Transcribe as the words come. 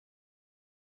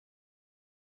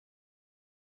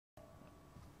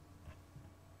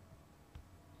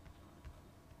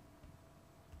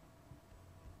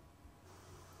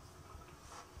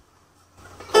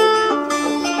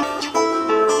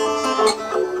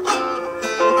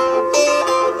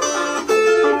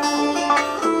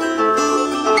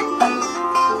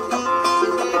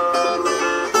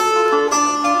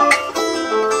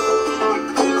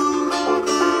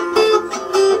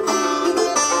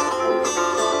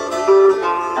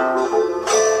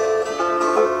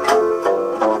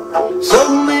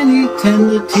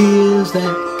dreams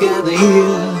that gather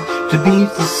here to beat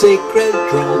the sacred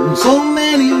drum. So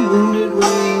many wounded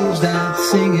wings that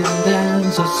sing and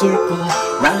dance a circle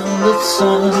round the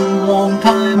sun. Long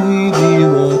time we be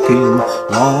walking,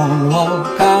 long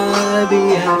walk I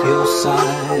be at your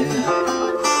side.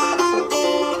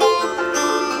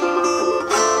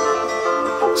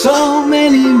 So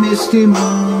many misty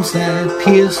moons that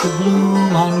pierce the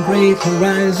gloom on great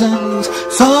horizons.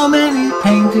 So many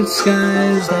painted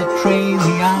skies that train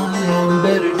the eye on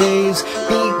better days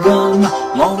begun.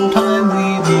 Long time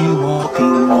we be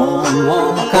walking, long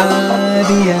walk I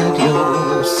be at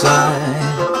your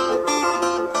side.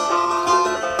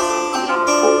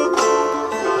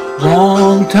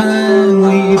 Long time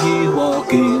we be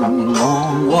walking,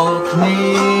 long walk,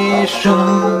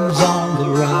 nations on the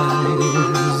rise.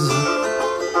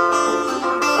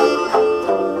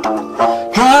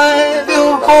 Drive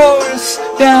your horse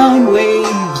down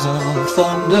waves of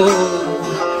thunder,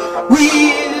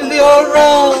 weave your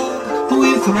robe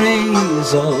with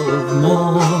rays of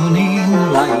morning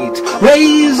light.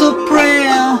 Raise a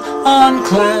prayer on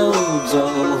clouds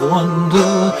of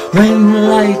wonder when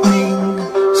lightning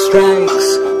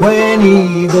strikes, when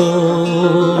eagles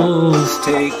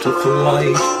take to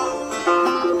flight.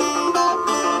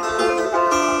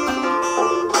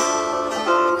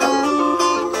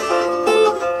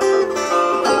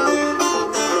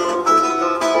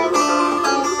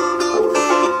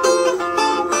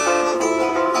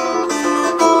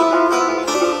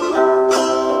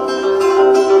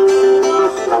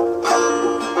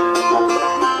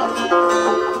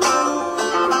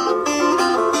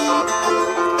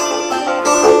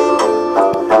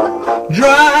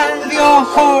 Drive your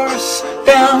horse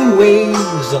down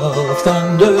waves of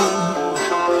thunder,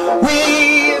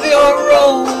 weave your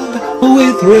robe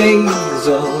with rays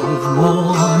of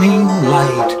morning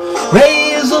light.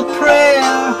 Raise a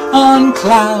prayer on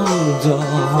clouds of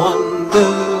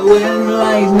wonder when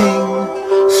lightning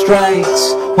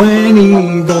strikes, when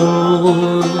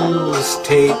eagles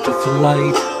take to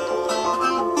flight.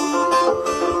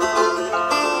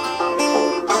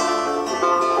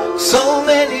 So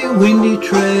many windy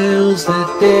trails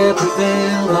that dare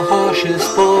prevail the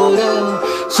harshest border.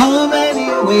 So many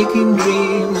waking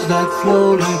dreams that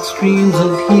flow like streams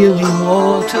of healing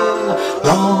water.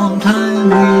 Long time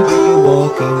we be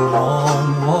walking,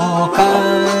 long walk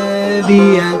I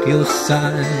be at your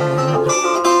side.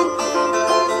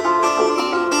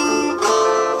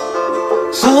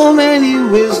 So many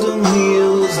wisdom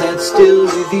wheels that still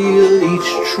reveal each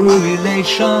true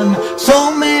relation.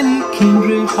 So many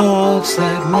kindred hearts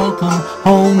that welcome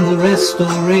home the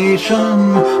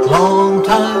restoration. Long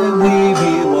time we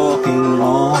be walking,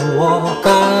 long walk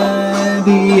I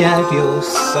be at your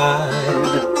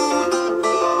side.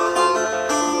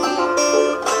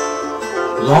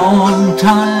 Long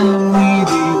time we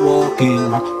be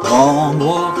walking, long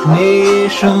walk,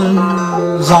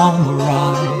 nations on the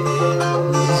rise.